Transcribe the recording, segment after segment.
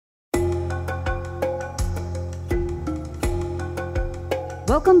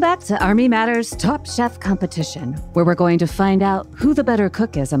Welcome back to Army Matters Top Chef Competition, where we're going to find out who the better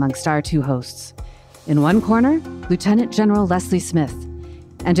cook is amongst our two hosts. In one corner, Lieutenant General Leslie Smith,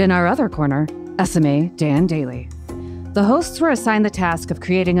 and in our other corner, SMA Dan Dailey. The hosts were assigned the task of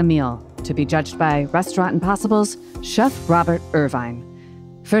creating a meal to be judged by Restaurant Impossible's Chef Robert Irvine.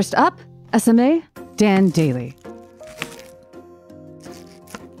 First up, SMA Dan Dailey.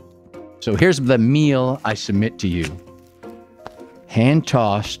 So here's the meal I submit to you.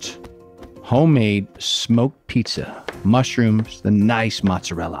 Hand-tossed, homemade smoked pizza, mushrooms, the nice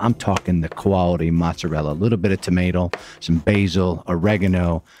mozzarella. I'm talking the quality mozzarella, a little bit of tomato, some basil,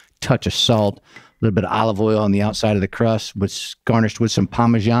 oregano, touch of salt, a little bit of olive oil on the outside of the crust, garnished with some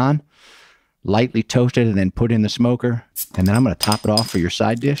Parmesan, lightly toasted and then put in the smoker. And then I'm going to top it off for your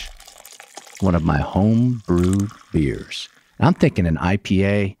side dish. One of my home brewed beers. And I'm thinking an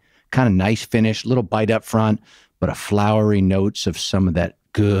IPA, kind of nice finish, little bite up front, but a flowery notes of some of that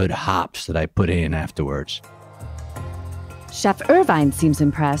good hops that I put in afterwards. Chef Irvine seems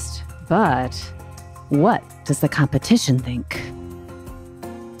impressed, but what does the competition think?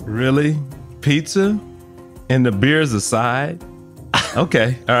 Really? Pizza? And the beers aside?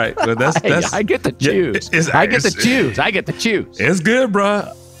 Okay, all right. Well, that's I get to choose. I get to choose. It's good,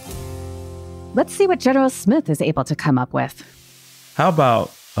 bro. Let's see what General Smith is able to come up with. How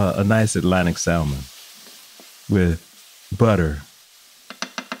about a nice Atlantic salmon with butter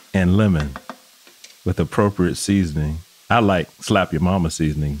and lemon with appropriate seasoning? I like slap your mama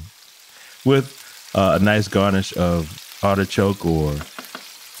seasoning with a nice garnish of artichoke or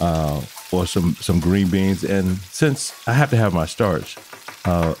some green beans. And since I have to have my starch,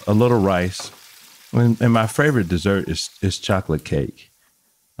 a little rice. And my favorite dessert is chocolate cake,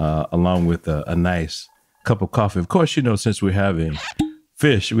 along with a nice cup of coffee. Of course, since we're having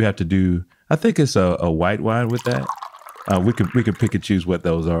fish, we have to do, I think it's a white wine with that. We could pick and choose what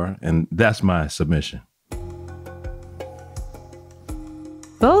those are, and that's my submission.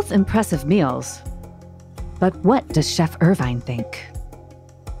 Both impressive meals, but what does Chef Irvine think?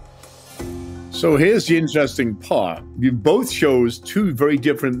 So here's the interesting part. You both chose two very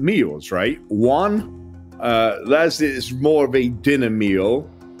different meals, right? One, Leslie is more of a dinner meal,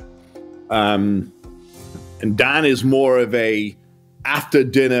 and Dan is more of a after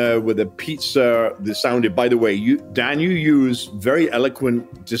dinner with a pizza. By the way, Dan, you use very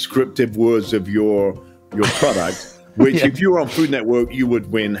eloquent, descriptive words of your product. Which, Yeah. if you were on Food Network, you would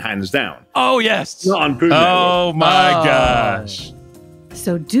win hands down. Oh, yes. Not on Food Network. Oh, my gosh.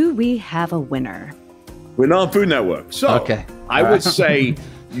 So do we have a winner? We're not on Food Network. So Okay. I would say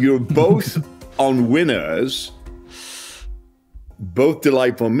you're both on winners, both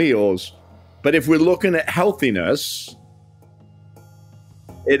delightful meals. But if we're looking at healthiness,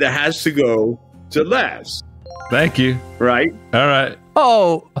 it has to go to Les, Thank you. right? All right.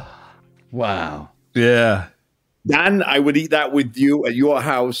 Oh, wow. Yeah. Dan, I would eat that with you at your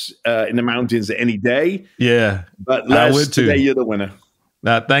house in the mountains any day. Yeah. But I Les, would too. today you're the winner.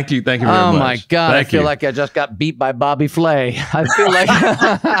 Thank you. Thank you very much. Oh, my God. Thank I feel you. like I just got beat by Bobby Flay. I feel like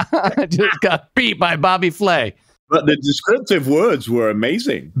I just got beat by Bobby Flay. But the descriptive words were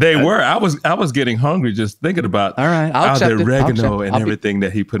amazing. They were. I was getting hungry just thinking about All right. I'll all accept the it. I'll oregano accept it. and I'll be- everything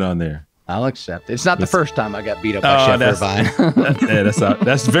that he put on there. I'll accept it. It's not the first time I got beat up by Chef Irvine.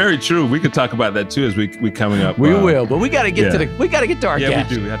 That's very true. We could talk about that too as we coming up. We will, but we got to get to our Yeah, guest.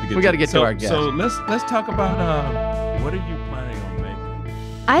 we do. We have to get. We got to get to our guest. So let's talk about what are you planning on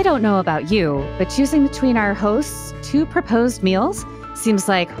making? I don't know about you, but choosing between our hosts' two proposed meals seems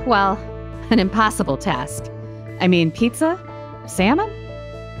like, well, an impossible task. I mean, pizza? Salmon?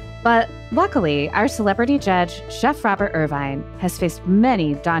 But luckily, our celebrity judge, Chef Robert Irvine, has faced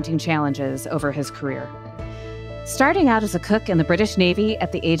many daunting challenges over his career. Starting out as a cook in the British Navy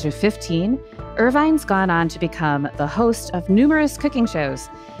at the age of 15, Irvine's gone on to become the host of numerous cooking shows,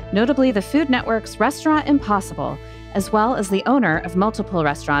 notably the Food Network's Restaurant Impossible, as well as the owner of multiple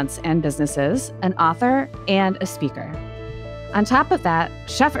restaurants and businesses, an author, and a speaker. On top of that,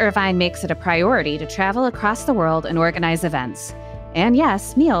 Chef Irvine makes it a priority to travel across the world and organize events, and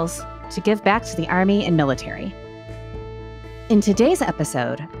yes, meals, to give back to the Army and military. In today's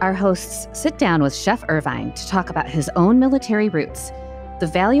episode, our hosts sit down with Chef Irvine to talk about his own military roots, the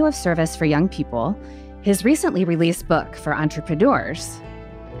value of service for young people, his recently released book for entrepreneurs,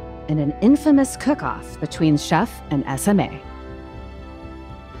 and an infamous cook-off between Chef and SMA.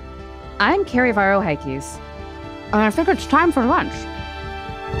 I'm Carrie Varro Heikes, and I think it's time for lunch.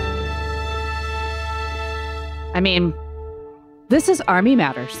 I mean, this is Army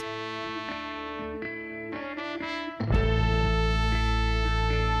Matters.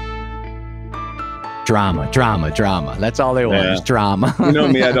 Drama, drama, drama. That's all they want is drama. You know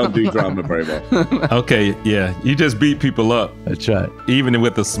me, I don't do drama very well. Okay, yeah. You just beat people up. That's right. Even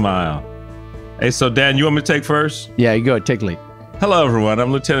with a smile. Hey, so Dan, you want me to take first? Yeah, you go. Take lead. Hello, everyone.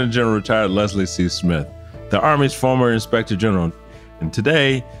 I'm Lieutenant General Retired Leslie C. Smith, the Army's former Inspector General. And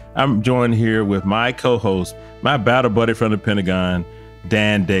today, I'm joined here with my co-host, my battle buddy from the Pentagon,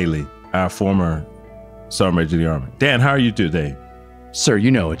 Dan Dailey, our former Sergeant Major of the Army. Dan, how are you today? Sir,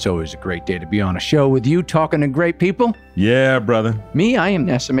 you know it's always a great day to be on a show with you talking to great people. Yeah, brother. Me, I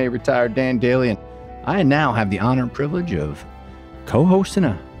am SMA retired Dan Dailey, and I now have the honor and privilege of co-hosting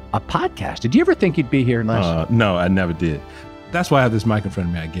a podcast. Did you ever think you'd be here, Les? No, I never did. That's why I have this mic in front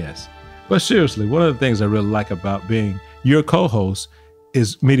of me, I guess. But seriously, one of the things I really like about being your co-host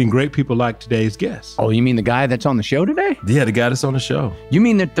is meeting great people like today's guest. Oh, you mean the guy that's on the show today? Yeah, the guy that's on the show. You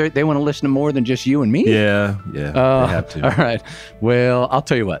mean that they want to listen to more than just you and me? Yeah, they have to. All right. Well, I'll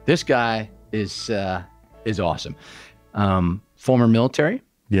tell you what. This guy is awesome. Former military.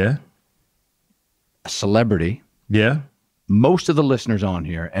 Yeah. A celebrity. Yeah. Most of the listeners on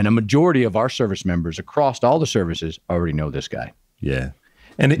here and a majority of our service members across all the services already know this guy. Yeah.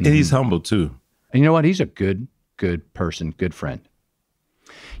 And he's humble too. And you know what? He's a good person, good friend.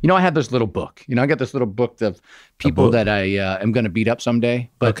 You know, I have this little book. You know, I got this little book of people that I am going to beat up someday.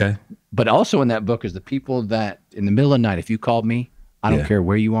 But also in that book is the people that in the middle of the night, if you called me, I don't care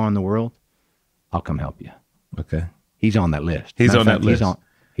where you are in the world, I'll come help you. Okay. He's on that list. He's on that list.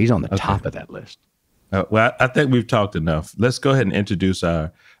 He's on the top of that list. Well, I think we've talked enough. Let's go ahead and introduce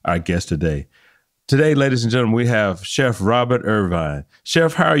our guest today. Today, ladies and gentlemen, we have Chef Robert Irvine.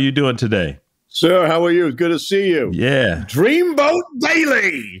 Chef, how are you doing today? Sir, how are you? Good to see you. Yeah. Dreamboat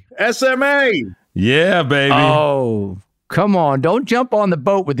Daily, SMA. Yeah, baby. Oh, come on. Don't jump on the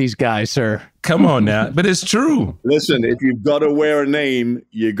boat with these guys, sir. Come on now. But it's true. Listen, if you've got to wear a name,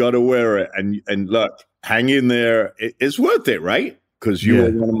 you got to wear it. And look, hang in there. It's worth it, right? Because you are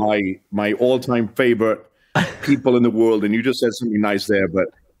one of my all-time favorite people in the world. And you just said something nice there. But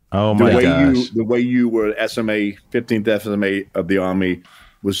the way you were SMA, 15th SMA of the Army,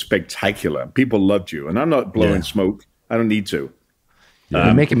 was spectacular. People loved you, and I'm not blowing smoke. I don't need to.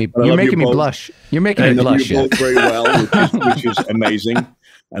 You're making me blush. You're making me blush. You both very well, which is amazing.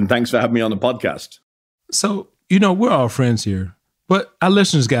 And thanks for having me on the podcast. So, you know, we're all friends here, but our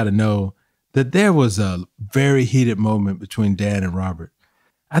listeners got to know that there was a very heated moment between Dan and Robert.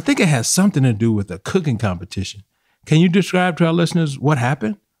 I think it has something to do with a cooking competition. Can you describe to our listeners what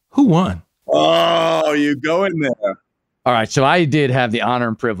happened? Who won? Oh, you go in there. All right, so I did have the honor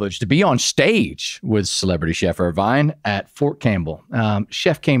and privilege to be on stage with celebrity Chef Irvine at Fort Campbell.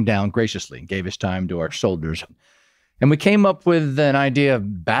 Chef came down graciously and gave his time to our soldiers. And we came up with an idea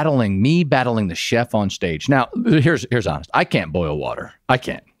of battling the chef on stage. Now, here's honest. I can't boil water. I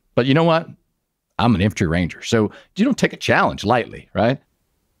can't. But you know what? I'm an infantry ranger. So you don't take a challenge lightly, right?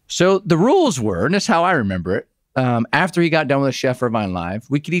 So the rules were, and this is how I remember it, after he got done with Chef Irvine Live,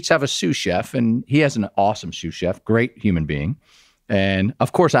 we could each have a sous chef, and he has an awesome sous chef, great human being. And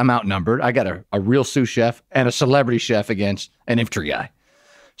of course, I'm outnumbered. I got a real sous chef and a celebrity chef against an infantry guy.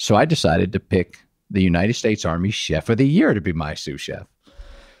 So I decided to pick the United States Army Chef of the Year to be my sous chef.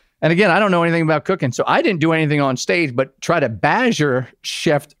 And again, I don't know anything about cooking, so I didn't do anything on stage but try to badger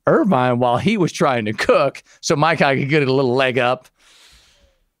Chef Irvine while he was trying to cook so my guy could get a little leg up.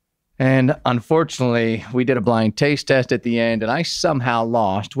 And unfortunately, we did a blind taste test at the end, and I somehow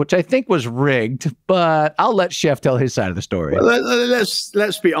lost, which I think was rigged, but I'll let Chef tell his side of the story. Well,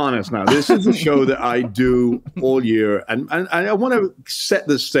 let's be honest now. This is a show that I do all year, and I want to set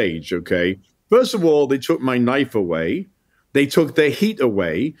the stage, okay? First of all, they took my knife away. They took the heat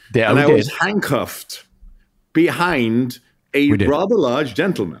away, and I was handcuffed behind a rather large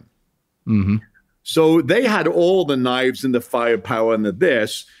gentleman. Mm-hmm. So they had all the knives and the firepower and the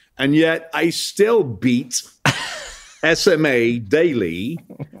this, and yet I still beat SMA Dailey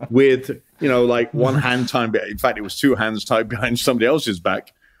with, you know, like one hand tied. In fact, it was two hands tied behind somebody else's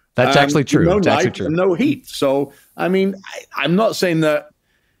back. That's actually true. No That's knife and no heat. So, I mean, I'm not saying that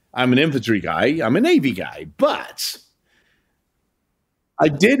I'm an infantry guy. I'm a Navy guy. But I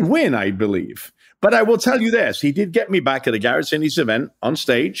did win, I believe. But I will tell you this. He did get me back at a Garrett Indies event on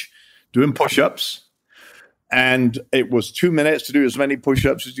stage doing push-ups. And it was 2 minutes to do as many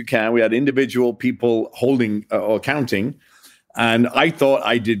push-ups as you can. We had individual people holding or counting. And I thought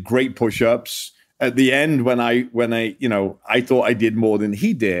I did great push-ups. At the end, when I thought I did more than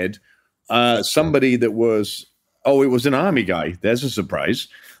he did, somebody that was, it was an Army guy. There's a surprise.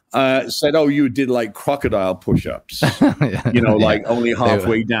 Said, you did like crocodile push-ups, like only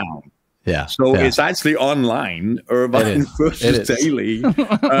halfway down. Yeah. So it's actually online, Irvine versus Dailey.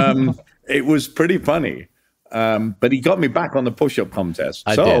 It was pretty funny. But he got me back on the push-up contest.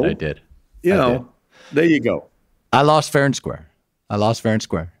 I did. There you go. I lost fair and square.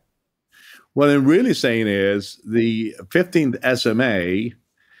 What I'm really saying is the 15th SMA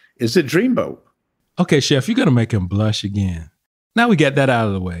is a dreamboat. Okay, Chef, you're going to make him blush again. Now we got that out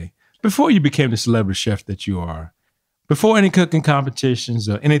of the way. Before you became the celebrity chef that you are, before any cooking competitions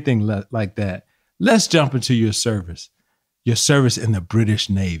or anything like that, let's jump into your service in the British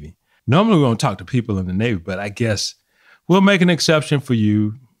Navy. Normally we don't talk to people in the Navy, but I guess we'll make an exception for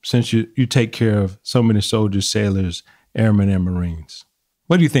you since you take care of so many soldiers, sailors, airmen, and Marines.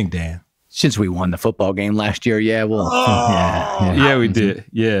 What do you think, Dan? Since we won the football game last year, yeah, well, yeah, we did,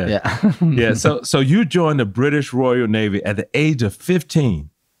 yeah. So you joined the British Royal Navy at the age of 15.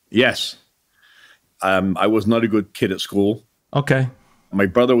 Yes, I was not a good kid at school. Okay, my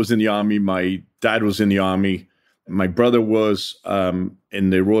brother was in the Army. My dad was in the Army. My brother was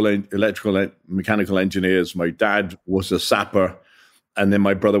in the Royal Electrical and Mechanical Engineers. My dad was a sapper, and then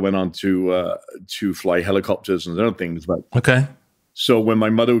my brother went on to fly helicopters and other things. But okay. So when my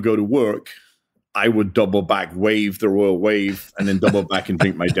mother would go to work, I would double back, wave the royal wave, and then double back and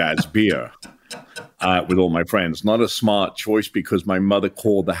drink my dad's beer with all my friends. Not a smart choice because my mother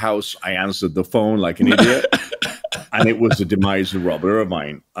called the house. I answered the phone like an idiot, and it was the demise of Robert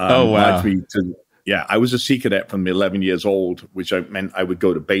Irvine. Oh, wow. I was a sea cadet from 11 years old, which meant I would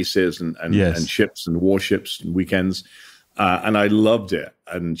go to bases and ships and warships and weekends, and I loved it.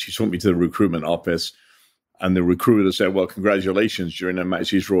 And she took me to the recruitment office. And the recruiter said, well, congratulations, you're in the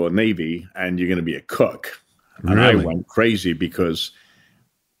Majesty's Royal Navy and you're going to be a cook. And I went crazy because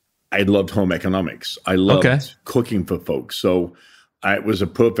I loved home economics. I loved cooking for folks. So it was a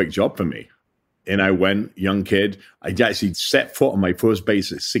perfect job for me. And I went, young kid. I actually set foot on my first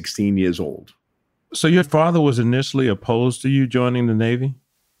base at 16 years old. So your father was initially opposed to you joining the Navy?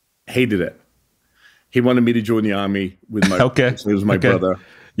 Hated it. He wanted me to join the Army with my, so it was my brother.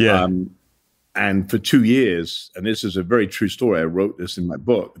 Yeah. And for 2 years, and this is a very true story, I wrote this in my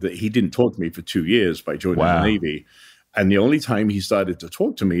book, that he didn't talk to me for 2 years by joining the Navy. And the only time he started to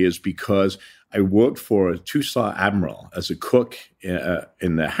talk to me is because I worked for a 2-star admiral as a cook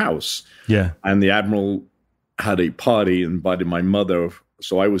in the house. Yeah. And the admiral had a party and invited my mother.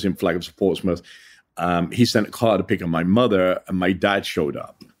 So I was in Flag of Portsmouth. He sent a car to pick up my mother, and my dad showed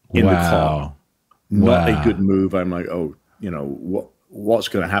up in the car. Not a good move. I'm like, what's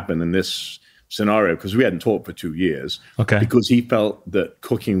going to happen in this scenario? Because we hadn't talked for 2 years. Okay. Because he felt that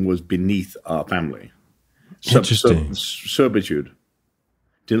cooking was beneath our family. Interesting. Servitude.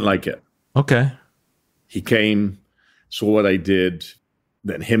 Didn't like it. Okay. He came, saw what I did.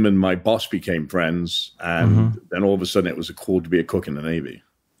 Then him and my boss became friends. And then all of a sudden it was a call to be a cook in the Navy.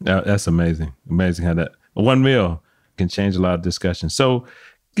 That's amazing. Amazing how that one meal can change a lot of discussion. So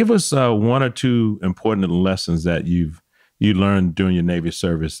give us one or two important lessons that you learned during your Navy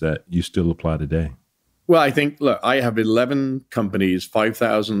service that you still apply today. Well, I think, look, I have 11 companies,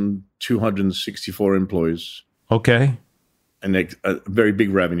 5,264 employees. Okay. And very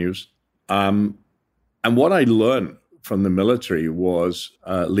big revenues. And what I learned from the military was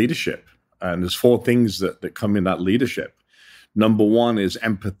leadership. And there's 4 things that come in that leadership. Number 1 is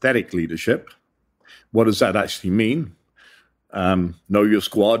empathetic leadership. What does that actually mean? Know your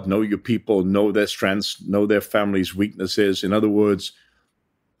squad, know your people, know their strengths, know their family's weaknesses. In other words,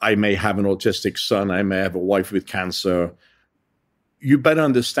 I may have an autistic son. I may have a wife with cancer. You better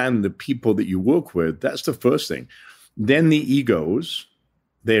understand the people that you work with. That's the first thing. Then the egos,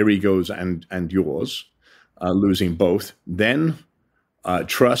 their egos and yours, losing both. Then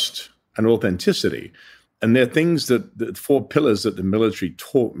trust and authenticity. And there are things the 4 pillars that the military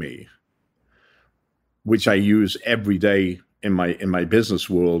taught me, which I use every day in my business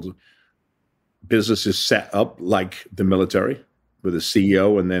world. Business is set up like the military, with a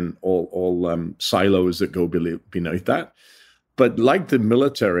CEO and then all silos that go beneath that. But like the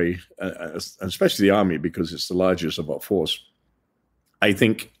military, especially the Army, because it's the largest of our force, I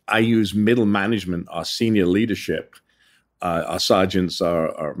think I use middle management, our senior leadership, our sergeants,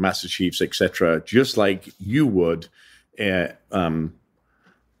 our master chiefs, etc., just like you would. I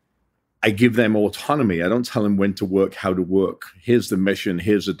give them autonomy. I don't tell them when to work, how to work. Here's the mission.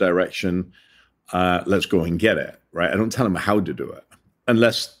 Here's the direction. Let's go and get it. Right? I don't tell them how to do it,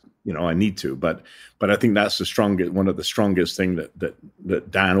 unless I need to. But I think that's one of the strongest thing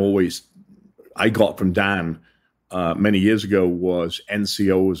that Dan I got from Dan many years ago was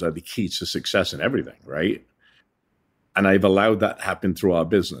NCOs are the key to success in everything. Right? And I've allowed that to happen through our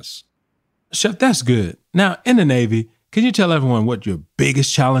business. Chef, that's good. Now, in the Navy, can you tell everyone what your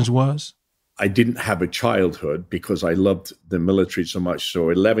biggest challenge was? I didn't have a childhood because I loved the military so much. So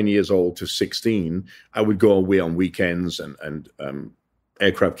 11 years old to 16, I would go away on weekends and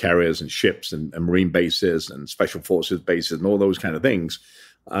aircraft carriers and ships and Marine bases and Special Forces bases and all those kind of things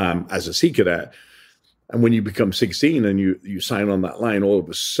as a Sea Cadet. And when you become 16 and you sign on that line, all of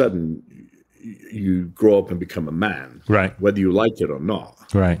a sudden you grow up and become a man. Right. Whether you like it or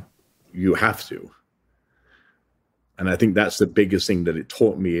not. Right. You have to. And I think that's the biggest thing that it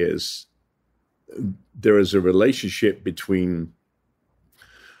taught me is there is a relationship between,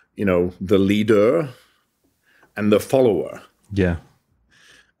 the leader and the follower. Yeah.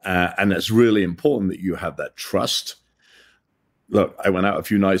 And it's really important that you have that trust. Look, I went out a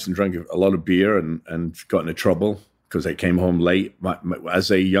few nights and drank a lot of beer and got into trouble because I came home late.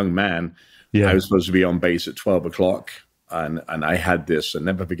 As a young man, I was supposed to be on base at 12 o'clock. And I had this, and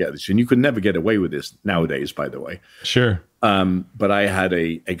never forget this. And you could never get away with this nowadays, by the way. Sure. But I had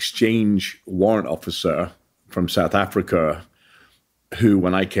a exchange warrant officer from South Africa who,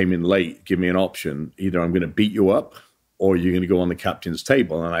 when I came in late, gave me an option. Either I'm going to beat you up or you're going to go on the captain's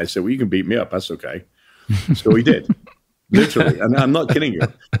table. And I said, well, you can beat me up. That's okay. So he did. Literally. And I'm not kidding you.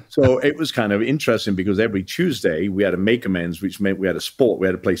 So it was kind of interesting because every Tuesday we had to make amends, which meant we had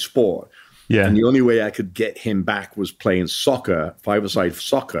to play sport. Yeah. And the only way I could get him back was playing soccer, five-a-side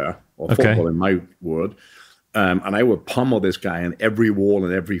soccer, or football in my word. And I would pummel this guy on every wall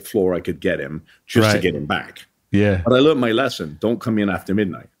and every floor I could get him just to get him back. Yeah. But I learned my lesson. Don't come in after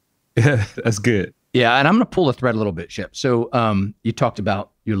midnight. Yeah, that's good. Yeah, and I'm going to pull the thread a little bit, Chef. So you talked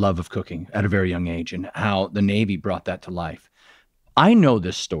about your love of cooking at a very young age and how the Navy brought that to life. I know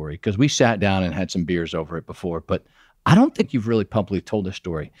this story because we sat down and had some beers over it before, but I don't think you've really publicly told this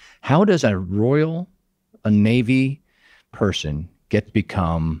story. How does a Navy person get to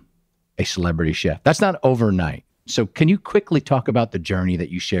become a celebrity chef? That's not overnight. So can you quickly talk about the journey that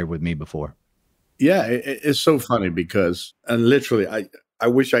you shared with me before? Yeah, it's so funny because, and literally, I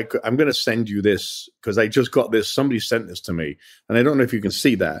wish I could. I'm going to send you this because I just got this. Somebody sent this to me, and I don't know if you can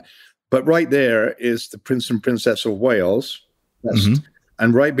see that. But right there is the Prince and Princess of Wales.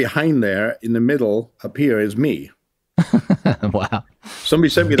 And right behind there, in the middle, up here, is me. Wow. Somebody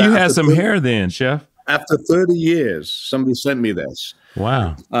sent me that. You had some hair then, Chef. After 30 years, somebody sent me this.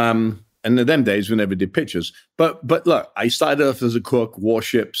 Wow. And in them days, we never did pictures. But look, I started off as a cook,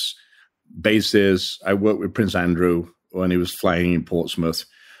 warships, bases. I worked with Prince Andrew when he was flying in Portsmouth.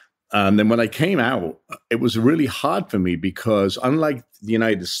 And then when I came out, it was really hard for me because unlike the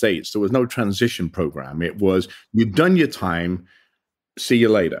United States, there was no transition program. It was, you've done your time, see you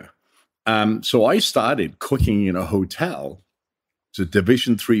later. So I started cooking in a hotel. It's a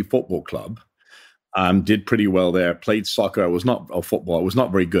Division III football club. Did pretty well there. Played soccer. Football. I was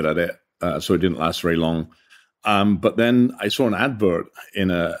not very good at it, so it didn't last very long. But then I saw an advert in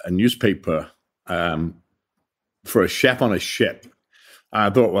a newspaper for a chef on a ship. I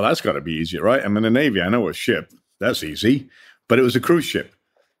thought, well, that's got to be easy, right? I'm in the Navy. I know a ship. That's easy. But it was a cruise ship.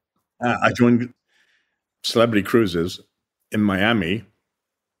 I joined Celebrity Cruises in Miami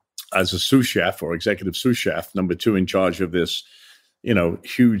as a sous chef or executive sous chef, number 2 in charge of this,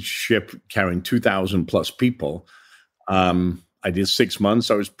 huge ship carrying 2,000 plus people. I did 6 months.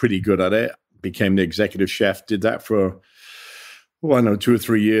 I was pretty good at it. Became the executive chef. Did that for, 2 or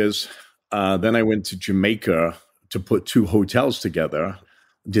 3 years. Then I went to Jamaica to put 2 hotels together.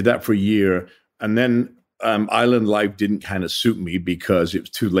 Did that for a year. And then island life didn't kind of suit me because it was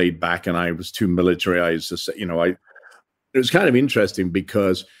too laid back and I was too militarized. It was kind of interesting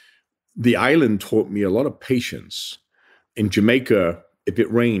because the island taught me a lot of patience. In Jamaica, if it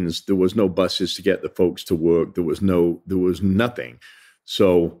rains, there was no buses to get the folks to work. There was nothing.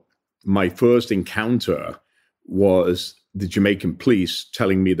 So my first encounter was the Jamaican police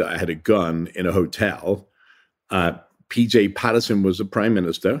telling me that I had a gun in a hotel. P.J. Patterson was the prime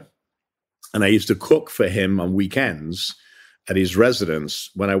minister, and I used to cook for him on weekends at his residence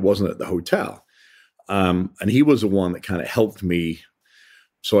when I wasn't at the hotel. And he was the one that kind of helped me.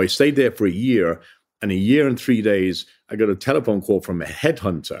 So I stayed there for a year, and a year and 3 days, I got a telephone call from a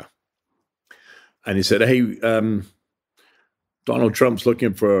headhunter. And he said, hey, Donald Trump's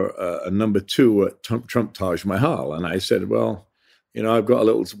looking for a number 2 at Trump Taj Mahal. And I said, well, I've got a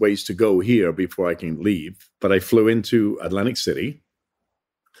little ways to go here before I can leave. But I flew into Atlantic City,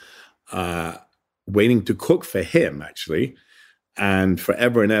 waiting to cook for him, actually, and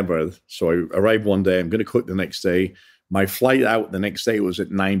forever and ever. So I arrived one day. I'm going to cook the next day. My flight out the next day was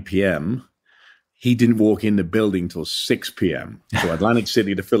at 9 p.m. He didn't walk in the building till 6 p.m. So Atlantic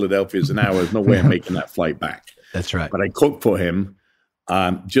City to Philadelphia is an hour. There's no way I'm making that flight back. That's right. But I cooked for him.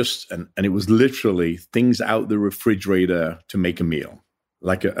 And it was literally things out the refrigerator to make a meal.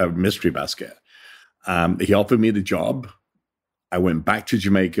 like a mystery basket. He offered me the job. I went back to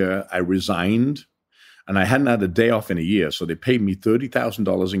Jamaica. I resigned, and I hadn't had a day off in a year. So they paid me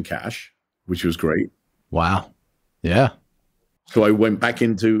 $30,000 in cash, which was great. Wow. Yeah. So I went back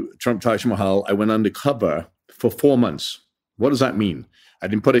into Trump Taj Mahal. I went undercover for 4 months. What does that mean? I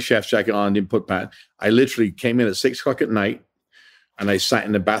didn't put a chef's jacket on, didn't put pants. I literally came in at 6 o'clock at night, and I sat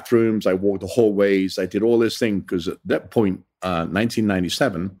in the bathrooms. I walked the hallways. I did all this thing because at that point,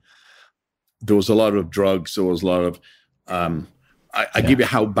 1997, there was a lot of drugs. There was a lot of, I give you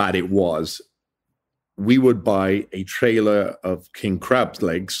how bad it was. We would buy a trailer of king crab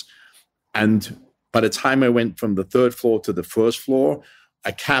legs, and by the time I went from the 3rd floor to the 1st floor,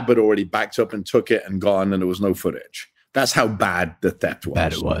 a cab had already backed up and took it and gone, and there was no footage. That's how bad the theft was.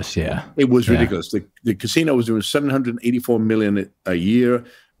 Bad it was, yeah. It was ridiculous. The casino was doing $784 million a year,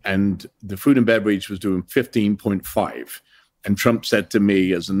 and the food and beverage was doing 15.5. And Trump said to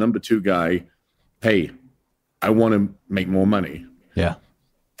me as the number 2 guy, hey, I want to make more money. Yeah.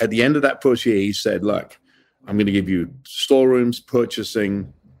 At the end of that first year, he said, look, I'm going to give you storerooms,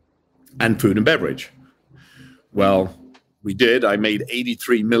 purchasing, and food and beverage. Well, we did. I made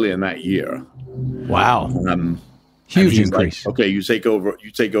 $83 million that year. Wow. Huge increase. Like, okay, you take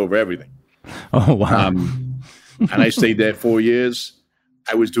over everything. Oh, wow. And I stayed there 4 years.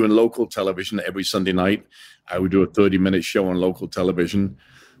 I was doing local television every Sunday night. I would do a 30-minute show on local television.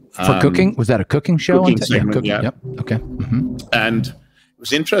 For cooking? Was that a cooking show? Cooking segment, yeah. Yep. Okay. Mm-hmm. And it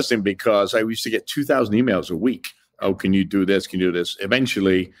was interesting because I used to get 2,000 emails a week. Oh, can you do this? Can you do this?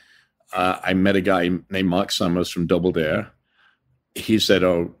 Eventually, I met a guy named Mark Summers from Double Dare. He said,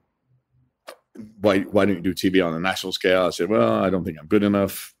 oh, why don't you do TV on a national scale? I said, well, I don't think I'm good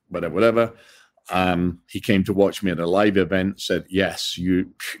enough, whatever. He came to watch me at a live event, said, yes,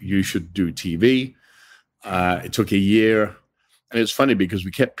 you should do TV. It took a year. And it's funny because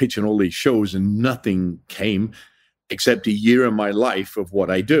we kept pitching all these shows and nothing came except a year in my life of what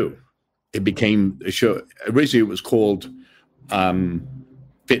I do. It became a show. Originally, it was called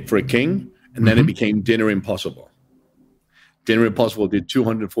Fit for a King, and then it became Dinner Impossible. Dinner Impossible did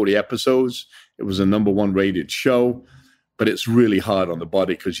 240 episodes. It was a #1 rated show, but it's really hard on the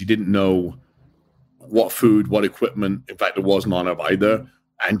body because you didn't know what food, what equipment. In fact, there was none of either,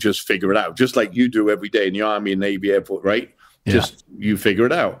 and just figure it out. Just like you do every day in the Army, Navy, Air Force, right? Yeah. Just you figure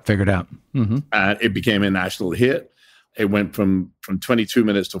it out. Mm-hmm. And it became a national hit. It went from 22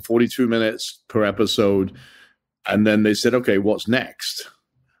 minutes to 42 minutes per episode. And then they said, okay, what's next?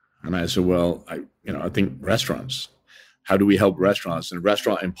 And I said, well, I think restaurants. How do we help restaurants? And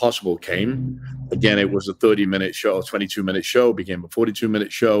Restaurant Impossible came. Again, it was a 30-minute show, a 22-minute show, became a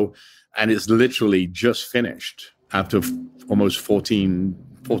 42-minute show. And it's literally just finished after almost 14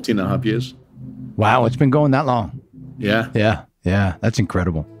 and a half years. Wow, it's been going that long. Yeah. Yeah. That's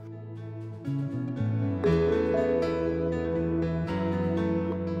incredible.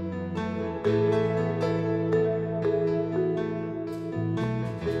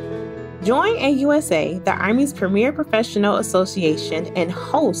 Join AUSA, the Army's premier professional association and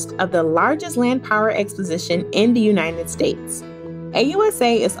host of the largest land power exposition in the United States.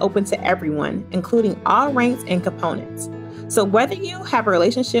 AUSA is open to everyone, including all ranks and components. So whether you have a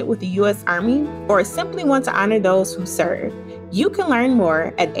relationship with the U.S. Army or simply want to honor those who serve, you can learn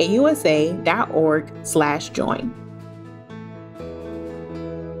more at ausa.org/join.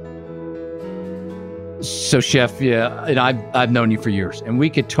 So, Chef, yeah, and I've known you for years, and we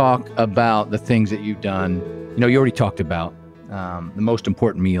could talk about the things that you've done. You already talked about the most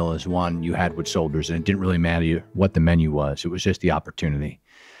important meal is one you had with soldiers, and it didn't really matter what the menu was. It was just the opportunity.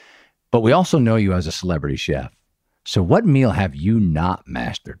 But we also know you as a celebrity chef. So what meal have you not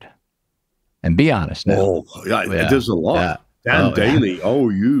mastered? And be honest now. Oh, yeah. There's a lot. Yeah. Dailey. Yeah. Oh,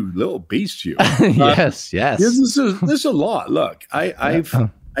 you little beast, you. Yes. There's a lot. Look, I've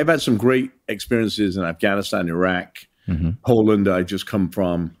had some great experiences in Afghanistan, Iraq, Poland. I just come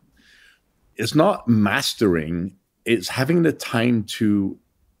from. It's not mastering; it's having the time to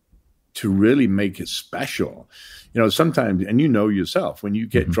really make it special. Sometimes, and yourself, when you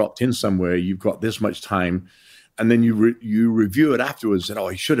get dropped in somewhere, you've got this much time, and then you review it afterwards. And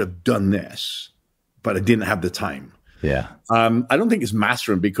I should have done this, but I didn't have the time. Yeah. I don't think it's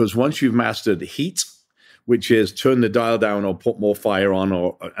mastering, because once you've mastered heat, which is turn the dial down or put more fire on,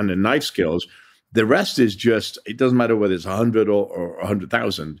 and the knife skills, the rest is just, it doesn't matter whether it's 100 or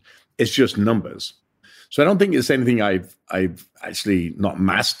 100,000. It's just numbers. So I don't think it's anything I've actually not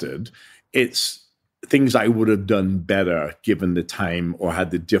mastered. It's things I would have done better given the time or had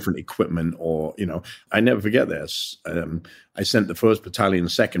the different equipment, or, I never forget this. I sent the 1st Battalion,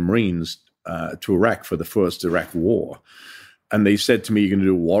 2nd Marines to Iraq for the first Iraq War. And they said to me, you're going to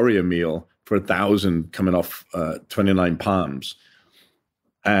do a warrior meal for 1,000 coming off 29 palms.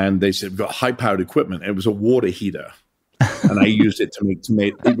 And they said, we've got high-powered equipment. It was a water heater. And I used it to make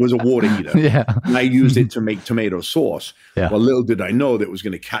tomato. It was a water heater. Yeah. And I used it to make tomato sauce. Yeah. Well, little did I know that it was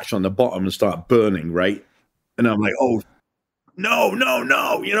going to catch on the bottom and start burning, right? And I'm like, oh, no,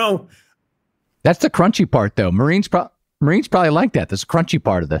 you know. That's the crunchy part, though. Marines probably like that. This crunchy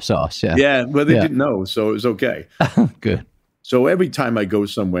part of the sauce. Yeah. Yeah, well, they didn't know, so it was okay. Good. So every time I go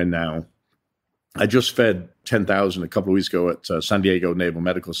somewhere now, I just fed 10,000 a couple of weeks ago at San Diego Naval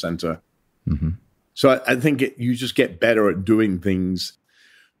Medical Center. Mm-hmm. So I think you just get better at doing things.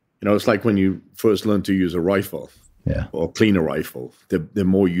 You know, it's like when you first learn to use a rifle or clean a rifle. The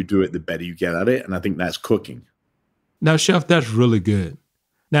more you do it, the better you get at it. And I think that's cooking. Now, Chef, that's really good.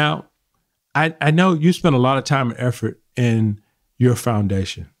 Now, I know you spend a lot of time and effort in your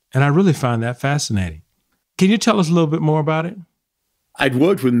foundation, and I really find that fascinating. Can you tell us a little bit more about it? I'd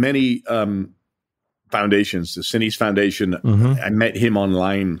worked with many foundations, the Sinise Foundation. I met him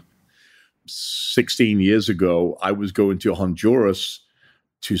online 16 years ago. I was going to Honduras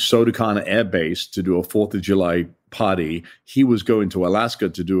to Sotacana Air Base to do a 4th of July party. He was going to Alaska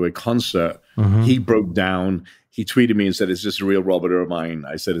to do a concert. He broke down. He tweeted me and said, is this a real Robert Irvine?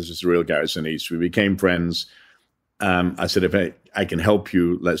 I said, is this a real Gary Sinise? We became friends. I said, if I can help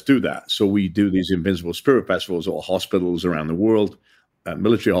you, let's do that. So we do these Invincible Spirit Festivals at hospitals around the world,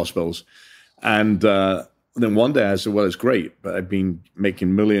 military hospitals. And then one day I said, well, it's great, but I've been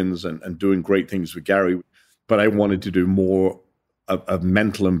making millions and doing great things with Gary, but I wanted to do more of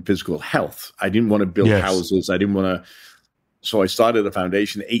mental and physical health. I didn't want to build houses. I didn't want to. So I started a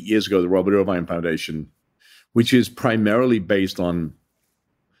foundation 8 years ago, the Robert Irvine Foundation, which is primarily based on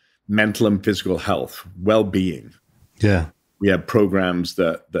mental and physical health, well-being. Yeah. We have programs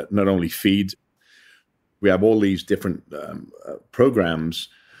that not only feed, we have all these different programs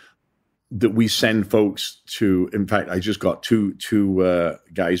that we send folks to. In fact, I just got two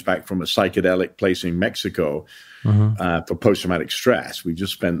guys back from a psychedelic place in Mexico for post-traumatic stress. We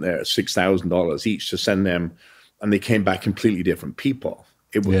just spent there $6,000 each to send them, and they came back completely different people.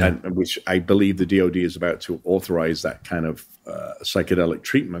 Which I believe the DoD is about to authorize that kind of psychedelic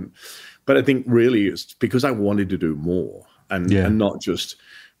treatment. But I think really it's because I wanted to do more and not just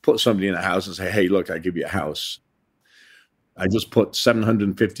put somebody in a house and say, hey, look, I give you a house. I just put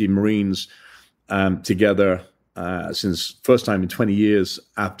 750 Marines together since first time in 20 years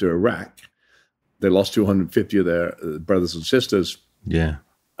after Iraq. They lost 250 of their brothers and sisters. Yeah.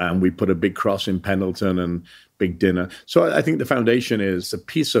 And we put a big cross in Pendleton and big dinner. So I think the foundation is a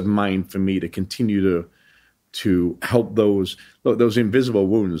peace of mind for me to continue to help those invisible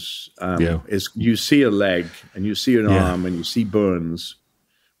wounds. Is you see a leg and you see an arm and you see burns,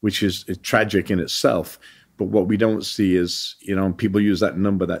 which is tragic in itself. But what we don't see is, people use that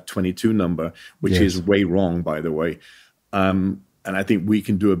number, that 22 number, which is way wrong, by the way. And I think we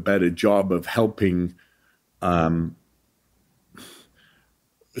can do a better job of helping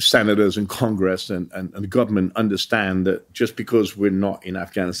senators and Congress and the government understand that just because we're not in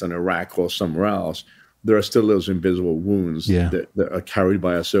Afghanistan, Iraq, or somewhere else, there are still those invisible wounds that are carried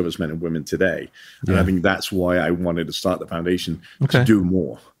by our servicemen and women today. And I think that's why I wanted to start the foundation to do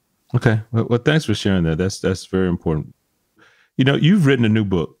more. Okay. Well, thanks for sharing that. That's very important. You've written a new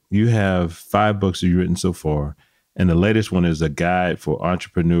book. You have 5 books that you've written so far. And the latest one is a guide for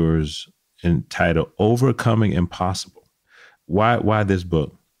entrepreneurs entitled Overcoming Impossible. Why this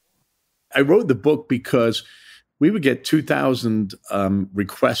book? I wrote the book because we would get 2,000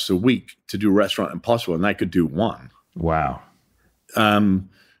 requests a week to do Restaurant Impossible, and I could do one. Wow. And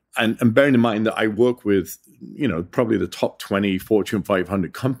bearing in mind that I work with, probably the top 20 Fortune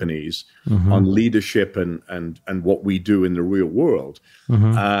 500 companies on leadership and what we do in the real world.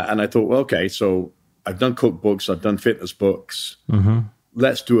 And I thought, well, okay, so I've done cookbooks, I've done fitness books.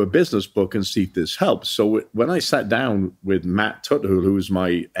 Let's do a business book and see if this helps. So when I sat down with Matt Tuttle, who is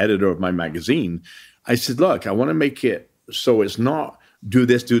my editor of my magazine, I said, look, I want to make it so it's not do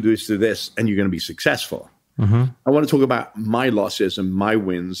this, and you're going to be successful. I want to talk about my losses and my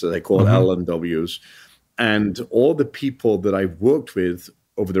wins, as I call L and W's, and all the people that I've worked with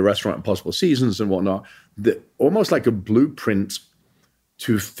over the Restaurant Impossible seasons and whatnot, that almost like a blueprint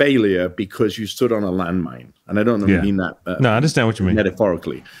to failure because you stood on a landmine. And I don't mean that. No, I understand what you mean.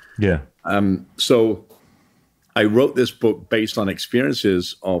 Metaphorically. Yeah. So I wrote this book based on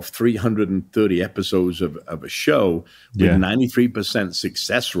experiences of 330 episodes of a show with 93%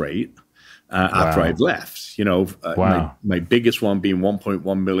 success rate after I've left. My biggest one being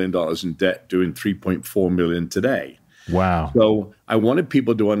 $1.1 million in debt, doing $3.4 million today. Wow. So I wanted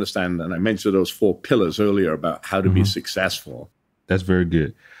people to understand, and I mentioned those 4 pillars earlier about how to be successful. That's very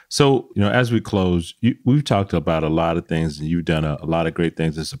good. So, as we close, we've talked about a lot of things, and you've done a lot of great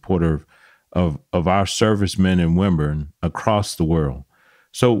things in support of our servicemen and women across the world.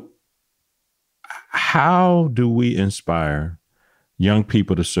 So how do we inspire young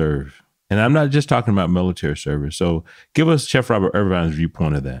people to serve? And I'm not just talking about military service. So give us Chef Robert Irvine's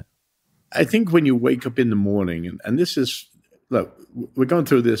viewpoint of that. I think when you wake up in the morning, and this is, look, we're going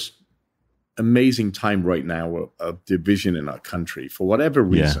through this amazing time right now of division in our country for whatever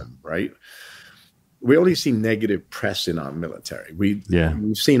reason, right? We only see negative press in our military. We've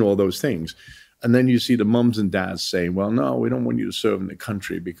seen all those things. And then you see the mums and dads saying, well, no, we don't want you to serve in the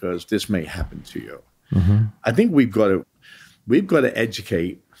country because this may happen to you. I think we've got to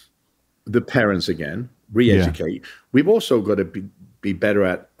educate the parents again, re-educate. We've also got to be better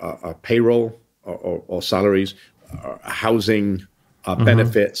at our payroll or salaries, our housing, our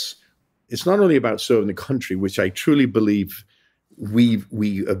benefits. It's not only about serving the country, which I truly believe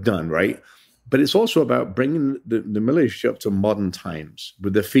we have done, right? But it's also about bringing the military up to modern times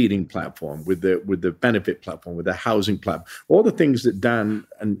with the feeding platform, with the benefit platform, with the housing platform, all the things that Dan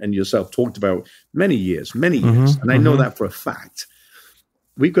and yourself talked about many years. And I know that for a fact.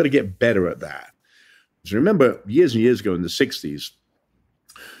 We've got to get better at that. So remember, years and years ago in the 60s,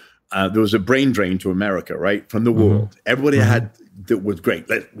 there was a brain drain to America, right? From the world. Everybody had that was great.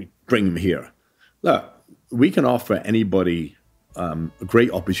 Let me bring them here. Look, we can offer anybody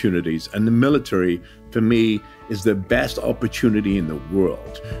great opportunities. And the military, for me, is the best opportunity in the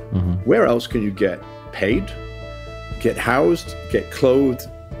world. Where else can you get paid, get housed, get clothed?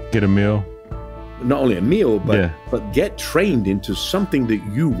 Get a meal. Not only a meal, but get trained into something that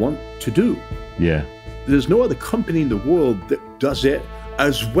you want to do. Yeah. There's no other company in the world that does it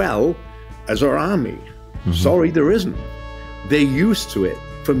as well as our Army. Sorry, there isn't. They're used to it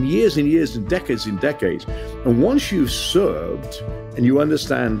from years and years and decades and decades. And once you've served and you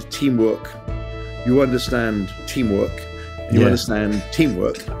understand teamwork, you understand teamwork,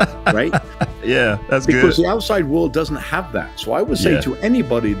 right? Yeah, that's good. Because the outside world doesn't have that. So I would say to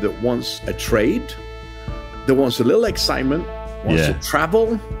anybody that wants a trade, that wants a little excitement, wants to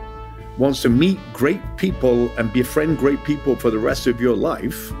travel, wants to meet great people and befriend great people for the rest of your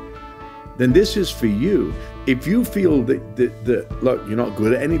life, then this is for you. If you feel that look, you're not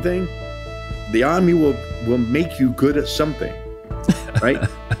good at anything, the Army will make you good at something, right?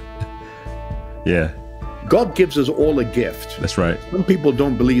 Yeah. God gives us all a gift. That's right. Some people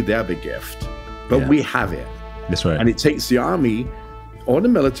don't believe they have a gift, but we have it. That's right. And it takes the Army or the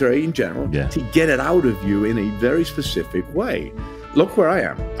military in general to get it out of you in a very specific way. Look where I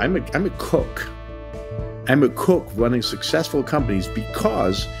am. I'm a cook. I'm a cook running successful companies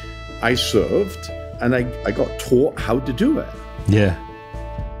because I served and I got taught how to do it. Yeah.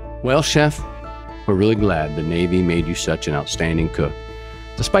 Well, Chef, we're really glad the Navy made you such an outstanding cook,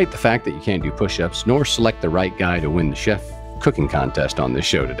 despite the fact that you can't do push-ups nor select the right guy to win the chef cooking contest on this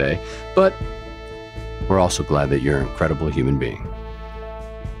show today. But we're also glad that you're an incredible human being.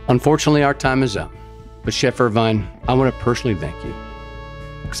 Unfortunately, our time is up. But Chef Irvine, I want to personally thank you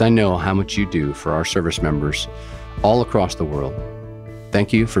because I know how much you do for our service members all across the world.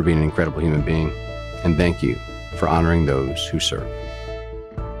 Thank you for being an incredible human being, and thank you for honoring those who serve.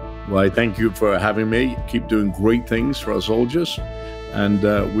 Well, I thank you for having me. Keep doing great things for our soldiers, and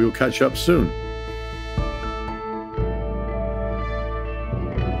we'll catch up soon.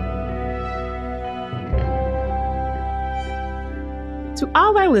 To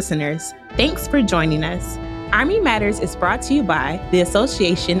all our listeners, thanks for joining us. Army Matters is brought to you by the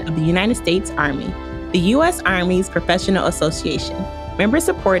Association of the United States Army, the U.S. Army's professional association.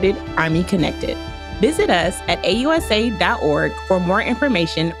 Member-supported, Army Connected. Visit us at ausa.org for more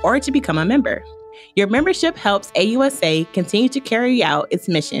information or to become a member. Your membership helps AUSA continue to carry out its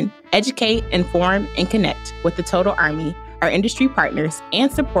mission, educate, inform, and connect with the total Army, our industry partners,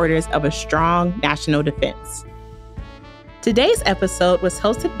 and supporters of a strong national defense. Today's episode was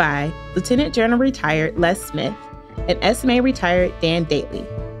hosted by Lieutenant General Retired Les Smith and SMA Retired Dan Dailey,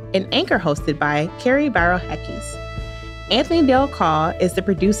 and anchor hosted by Carrie Barrow-Heckes. Anthony Dale Call is the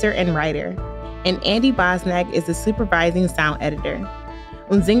producer and writer, and Andy Bosnack is the supervising sound editor.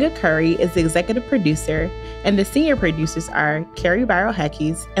 Unzinga Curry is the executive producer, and the senior producers are Carrie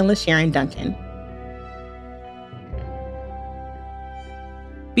Barrow-Heckes and LaSharon Duncan.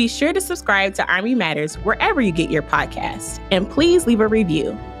 Be sure to subscribe to Army Matters wherever you get your podcasts, and please leave a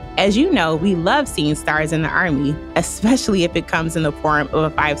review. As you know, we love seeing stars in the Army, especially if it comes in the form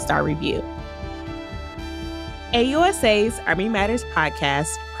of a 5-star review. AUSA's Army Matters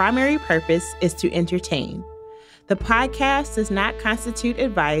podcast primary purpose is to entertain. The podcast does not constitute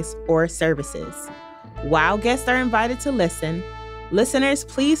advice or services. While guests are invited to listen, listeners,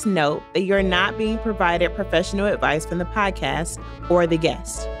 please note that you're not being provided professional advice from the podcast or the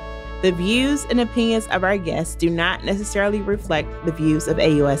guest. The views and opinions of our guests do not necessarily reflect the views of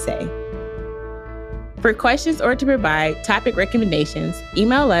AUSA. For questions or to provide topic recommendations,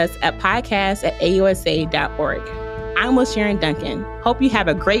 email us at podcast@ausa.org. I'm LaSharon Duncan. Hope you have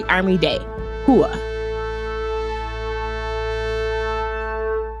a great Army Day. Hooah!